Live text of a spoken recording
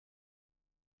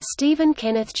Stephen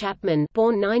Kenneth Chapman,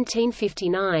 born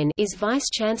 1959, is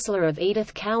Vice-Chancellor of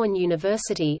Edith Cowan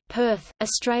University, Perth,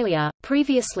 Australia.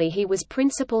 Previously he was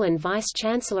Principal and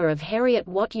Vice-Chancellor of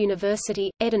Heriot-Watt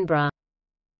University, Edinburgh.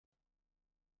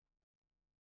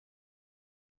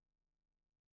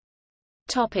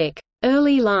 Topic: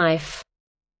 Early life.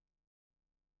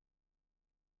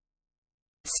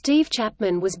 Steve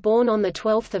Chapman was born on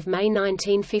 12 May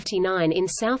 1959 in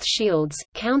South Shields,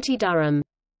 County Durham.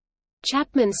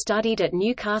 Chapman studied at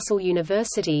Newcastle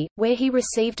University, where he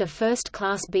received a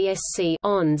first-class BSc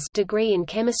 (Hons) degree in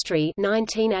chemistry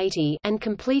 1980 and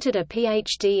completed a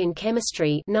PhD in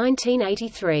chemistry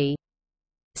 1983.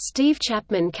 Steve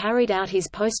Chapman carried out his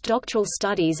postdoctoral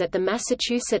studies at the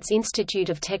Massachusetts Institute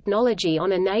of Technology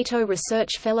on a NATO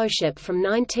Research Fellowship from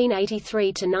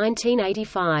 1983 to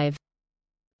 1985.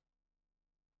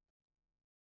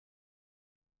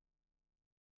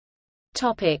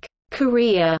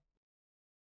 Career.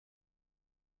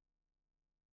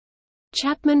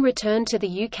 Chapman returned to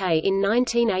the UK in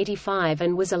 1985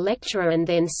 and was a lecturer and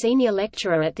then senior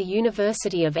lecturer at the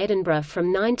University of Edinburgh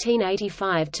from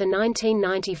 1985 to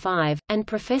 1995, and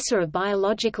Professor of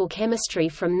Biological Chemistry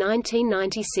from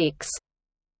 1996.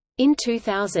 In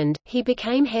 2000, he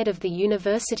became head of the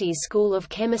university's School of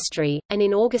Chemistry, and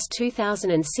in August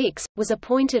 2006, was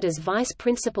appointed as Vice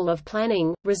Principal of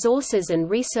Planning, Resources and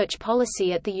Research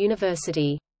Policy at the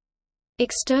university.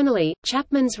 Externally,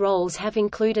 Chapman's roles have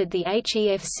included the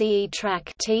HEFCE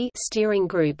Track T steering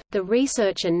group, the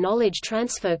Research and Knowledge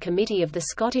Transfer Committee of the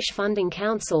Scottish Funding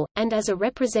Council, and as a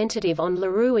representative on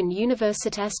LaRue and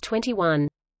Universitas 21.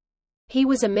 He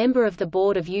was a member of the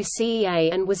board of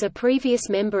UCEA and was a previous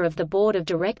member of the board of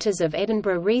directors of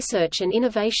Edinburgh Research and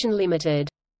Innovation Limited.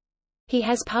 He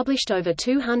has published over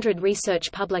 200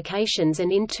 research publications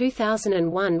and in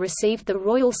 2001 received the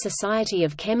Royal Society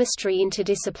of Chemistry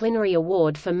Interdisciplinary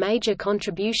Award for major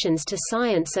contributions to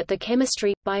science at the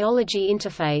chemistry-biology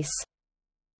interface.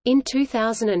 In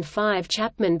 2005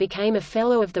 Chapman became a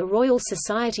Fellow of the Royal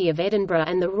Society of Edinburgh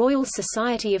and the Royal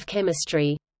Society of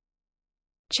Chemistry.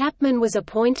 Chapman was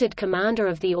appointed Commander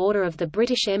of the Order of the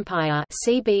British Empire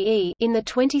 (CBE) in the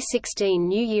 2016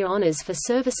 New Year Honours for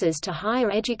services to higher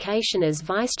education as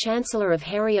Vice-Chancellor of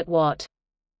Heriot-Watt.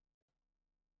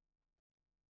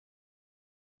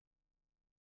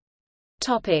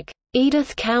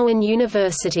 Edith Cowan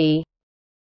University.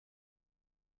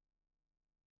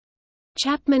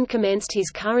 Chapman commenced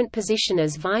his current position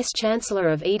as Vice-Chancellor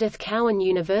of Edith Cowan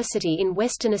University in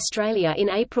Western Australia in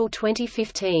April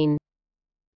 2015.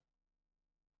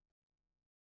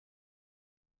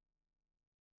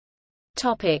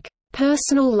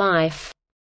 Personal life.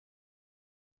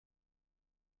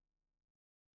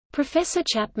 Professor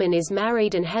Chapman is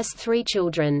married and has 3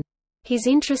 children. His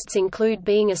interests include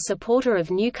being a supporter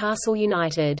of Newcastle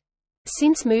United.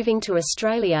 Since moving to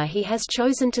Australia he has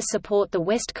chosen to support the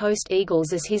West Coast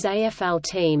Eagles as his AFL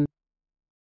team.